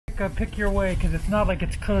pick your way, because it's not like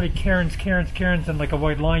it's clearly cairns, and like a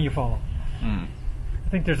white line you follow. I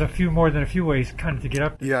think there's a few more than a few ways kind of to get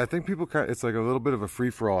up there. Yeah, I think people kind of, it's like a little bit of a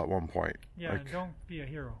free-for-all at one point. Yeah, like, don't be a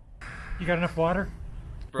hero. You got enough water?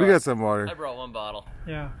 We got some water. I brought 1 bottle.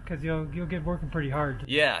 Yeah, because you'll get working pretty hard.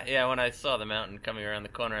 Yeah, when I saw the mountain coming around the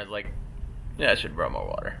corner, I was like, yeah, I should have brought more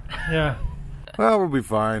water. Yeah. Well, we'll be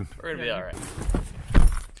fine. We're gonna be alright.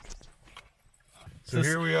 So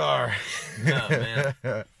here we are. Oh,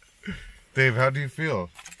 man. Dave, how do you feel?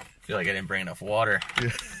 I feel like I didn't bring enough water.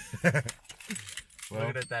 Well,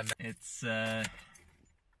 Look at that. It's,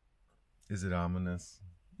 is it ominous?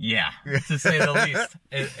 yeah, to say the least.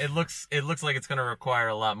 It looks like it's gonna require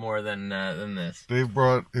a lot more than this. Dave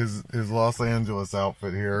brought his Los Angeles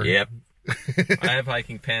outfit here. Yep. I have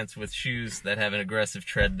hiking pants with shoes that have an aggressive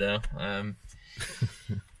tread, though.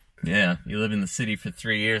 Yeah, you live in the city for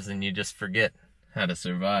 3 years and you just forget how to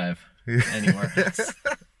survive anywhere else.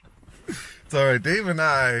 It's all right. Dave and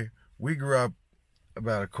I, we grew up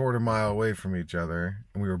about a quarter-mile away from each other,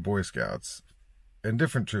 and we were Boy Scouts. In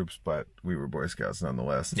different troops, but we were Boy Scouts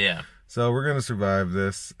nonetheless. Yeah. So we're going to survive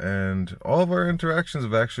this, and all of our interactions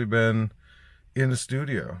have actually been in the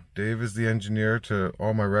studio. Dave is the engineer to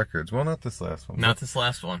all my records. Well, not this last one. Not this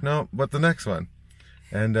last one. No, but the next one.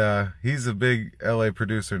 And he's a big LA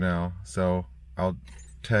producer now, so I'll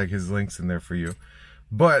tag his links in there for you.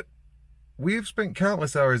 But we've spent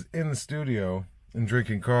countless hours in the studio and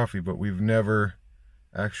drinking coffee, but we've never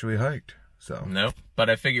actually hiked. So Nope. But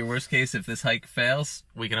I figure worst case, if this hike fails,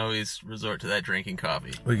 we can always resort to that drinking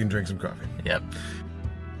coffee. we can drink some coffee. Yep.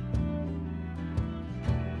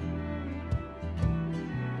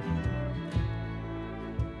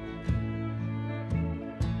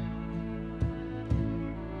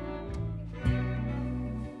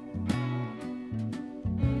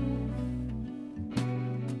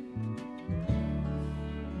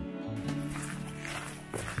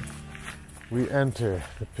 We enter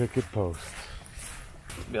the picket post.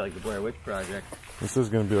 Be like the Blair Witch Project. This is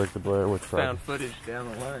going to be like the Blair Witch Project. Found footage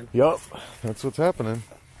down the line. Yup, that's what's happening.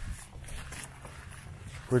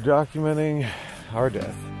 We're documenting our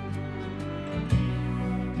death.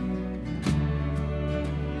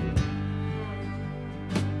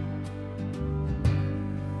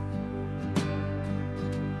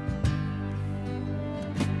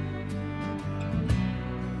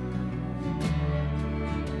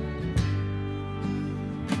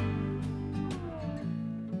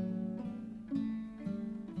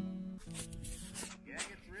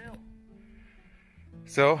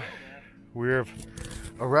 So, we have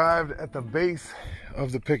arrived at the base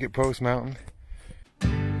of the Picket Post Mountain.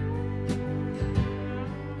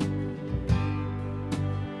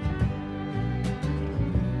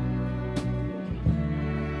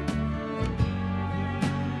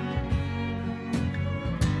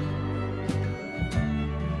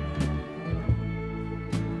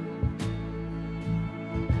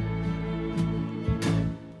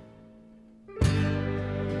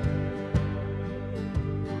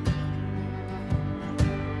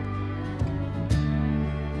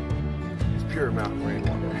 Pure mountain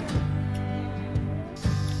rainwater.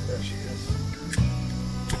 There she is.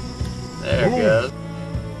 There it Ooh. goes.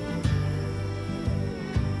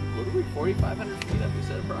 What are we, 4,500 feet up, you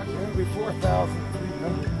said approximately? It'll be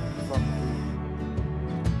 4,300 something.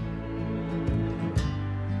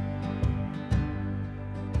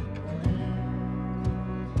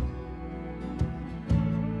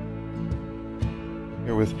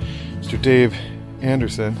 Here with Mr. Dave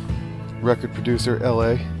Anderson, record producer,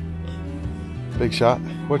 LA. Big shot.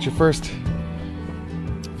 What's your first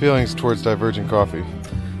feelings towards Divergent Coffee?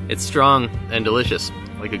 It's strong and delicious,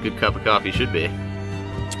 like a good cup of coffee should be.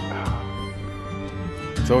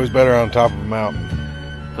 It's always better on top of a mountain.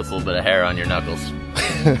 Puts a little bit of hair on your knuckles.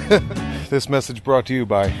 This message brought to you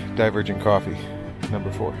by Divergent Coffee,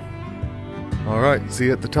 number 4. All right, see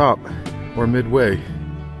you at the top, or midway.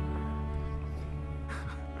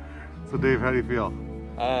 So Dave, how do you feel?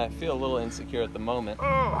 I feel a little insecure at the moment.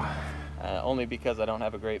 Oh. Only because I don't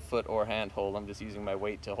have a great foot or hand hold. I'm just using my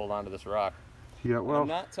weight to hold on to this rock. Yeah, well, I'm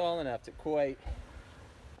not tall enough to quite...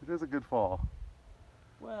 it is a good fall.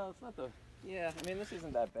 Well, it's not the... Yeah, I mean, this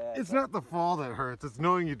isn't that bad. It's not the fall that hurts, it's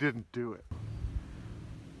knowing you didn't do it.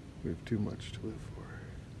 We have too much to live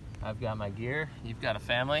for. I've got my gear. You've got a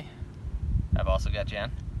family. I've also got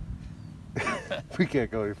Jen. We can't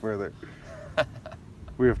go any further.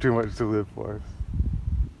 We have too much to live for.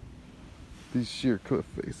 These sheer cliff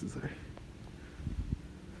faces are...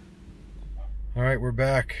 All right, we're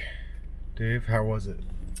back. Dave, how was it?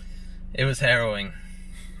 It was harrowing.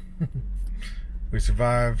 We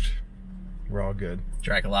survived. We're all good.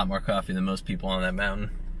 Drank a lot more coffee than most people on that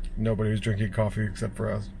mountain. nobody was drinking coffee except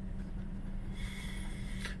for us.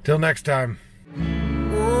 Till next time.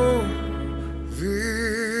 Oh,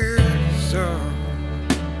 this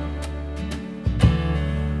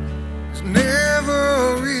it's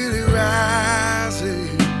never really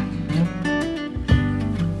rising.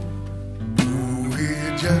 Oh,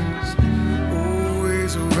 it just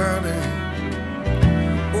always running.